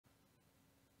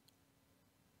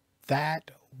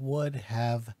That would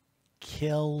have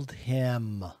killed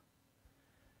him.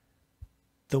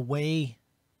 The way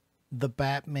the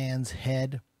Batman's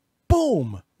head,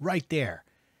 boom, right there,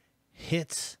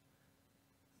 hits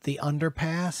the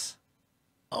underpass.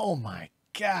 Oh my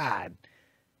God.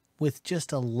 With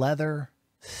just a leather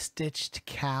stitched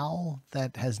cowl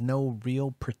that has no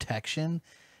real protection.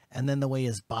 And then the way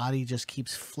his body just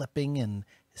keeps flipping and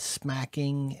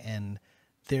smacking. And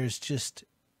there's just,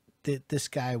 this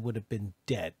guy would have been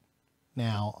dead.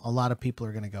 Now, a lot of people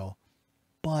are going to go,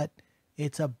 but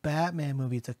it's a Batman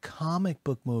movie. It's a comic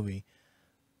book movie.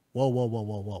 Whoa, whoa, whoa,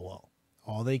 whoa, whoa, whoa.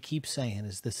 All they keep saying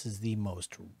is this is the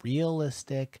most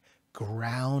realistic,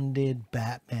 grounded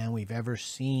Batman we've ever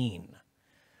seen.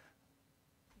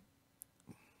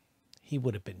 He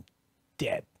would have been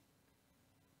dead.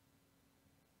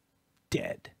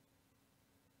 Dead.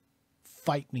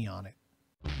 Fight me on it.